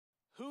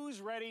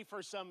Who's ready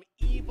for some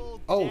Evil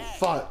Dead? Oh,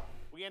 fuck.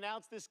 We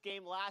announced this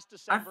game last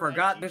December. I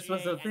forgot this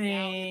was a and now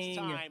thing. it's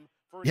time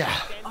for an Yeah.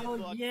 extended Oh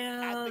look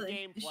yeah, at the this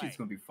gameplay. shit's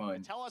gonna be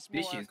fun. Tell us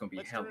This more. shit's gonna be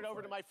Let's hell turn it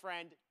over to fun. my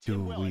friend Do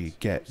Tim we Willis,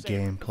 get who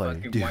saved gameplay?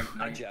 Fucking Dude, white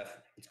Hi, knight. Jeff.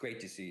 It's great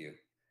to see you.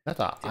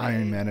 that's an Today,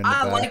 Iron Man in the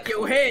I back. like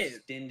your head.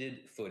 Extended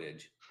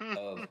footage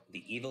of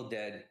The Evil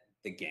Dead,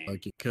 the game.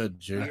 Like you could,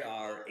 Jew. We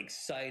are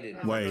excited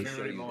Wait. to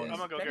show you I'm this.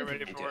 gonna go get ready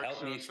And for to work, help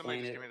so me somebody explain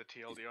just it give me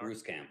the is TLDR.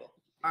 Bruce Campbell.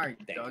 Alright,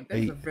 Thank dog. you.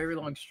 That's Hey. a very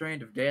long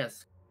strand of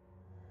gas.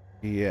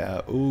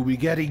 Yeah. Ooh, we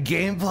getting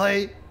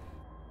gameplay.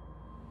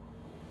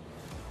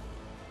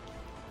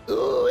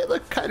 Ooh, it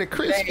looked kind of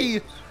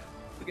crispy.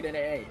 Look at that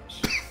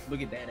ash.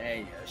 Look at that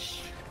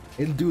ash.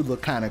 It do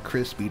look kind of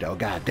crispy though.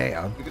 God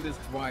damn. Look at this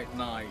white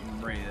knight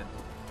in red.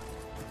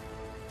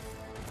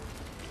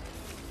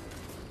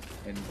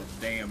 And the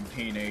damn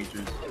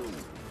teenagers.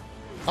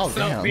 Oh What's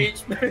up, damn.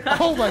 bitch?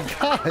 Oh my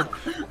god.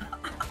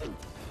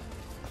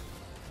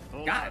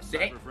 God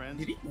dang.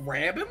 Did he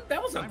grab him?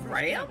 That was a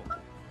grab?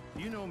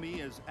 You know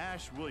me as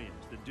Ash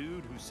Williams, the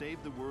dude who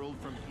saved the world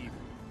from evil.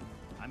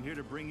 I'm here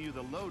to bring you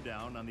the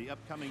lowdown on the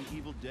upcoming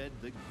Evil Dead,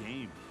 the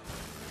game.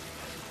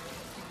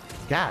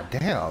 God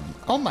damn.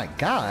 Oh my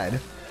god.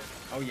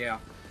 Oh yeah.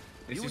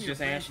 This You is and your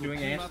just Ash friends will doing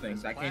team Ash up things.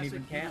 as I can't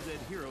even classic count. Evil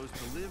Dead heroes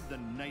to live the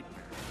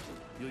nightmare.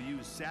 You'll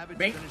use savage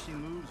Bink. finishing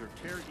moves or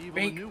tear evil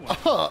Bink. a new one.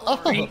 Oh,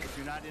 Or Bink. if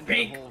you're not into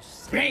Bink. the whole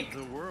save Bink.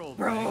 the world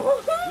Bro. thing,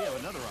 we have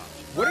another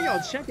option. What are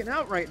y'all checking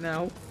out right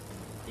now?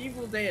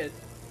 Evil Dead.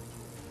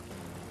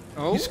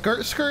 Oh, You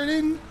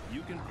skirting?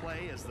 You can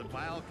play as the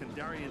vile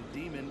Kandarian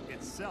demon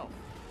itself.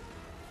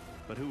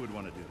 But who would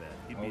want to do that?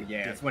 He'd Oh be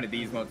yeah, dead. it's one of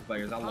these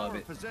multiplayers. I The love power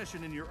it. of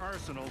possession in your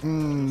arsenal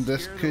will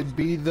This scare could those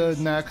be the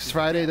who next choose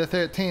Friday the to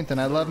 13th,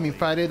 and I love me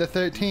Friday the You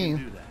can 13th.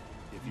 do that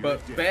if you're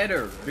But dead.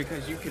 better,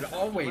 because you can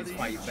always Whether you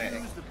fight back.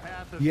 choose the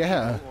path of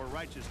Yeah. evil or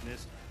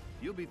righteousness,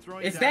 you'll be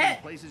thrown Is down that-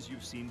 in places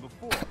you've seen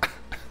before.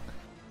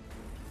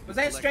 Was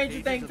that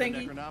Stranger Thing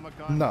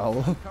thingy?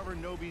 No.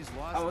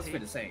 I was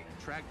finna say.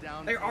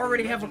 They They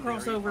already have a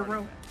crossover,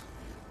 bro.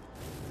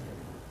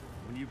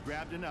 When you've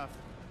grabbed enough,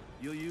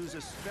 you'll use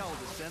a spell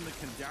to send the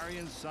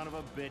Kandarian son of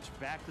a bitch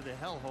back to the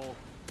hellhole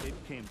it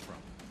came from.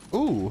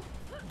 Ooh.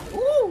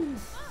 Ooh!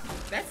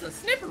 That's a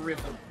snipper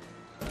rifle.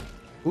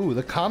 Ooh,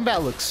 the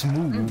combat looks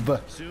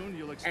smooth. Soon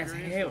you'll As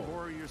experience hell. the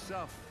horror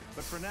yourself.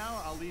 But for now,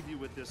 I'll leave you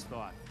with this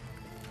thought.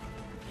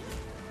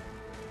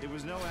 It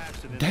was no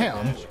accident. that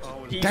Damn. Ash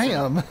always Peace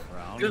Damn.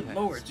 brown Good pants.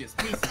 lord, just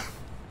peace out.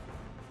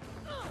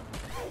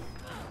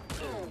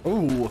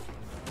 Ooh.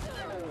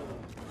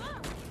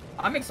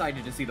 I'm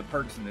excited to see the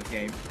perks in this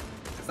game.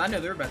 Because I know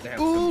they're about to have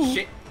Ooh. some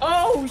shit.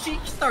 Oh, she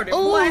started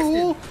Ooh.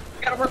 blasting.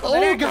 Gotta work on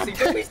that Oh, accuracy.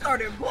 goddamn. Then we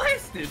started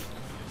blasting.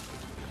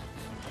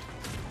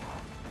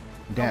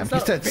 Damn, what's he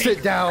up, said bitch?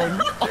 sit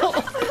down.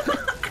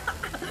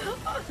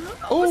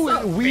 Oh,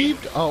 What's it up,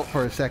 weaved. Oh,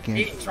 for a second.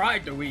 He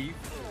tried to weave.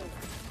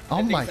 Oh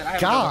That thing my said, "I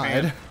have another god.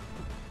 hand."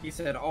 He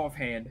said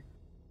offhand.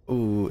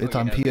 Ooh, it's Oh,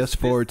 on yeah,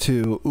 PS4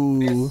 too.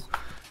 Ooh.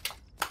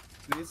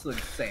 This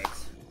looks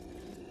sex.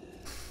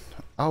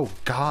 Oh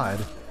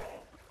god.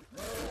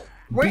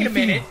 Wait a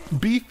minute.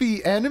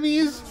 Beefy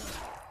enemies?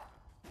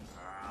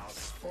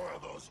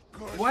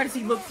 Why does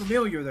he look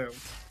familiar though?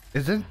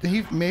 Isn't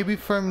he maybe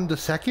from the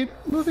second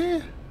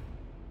movie?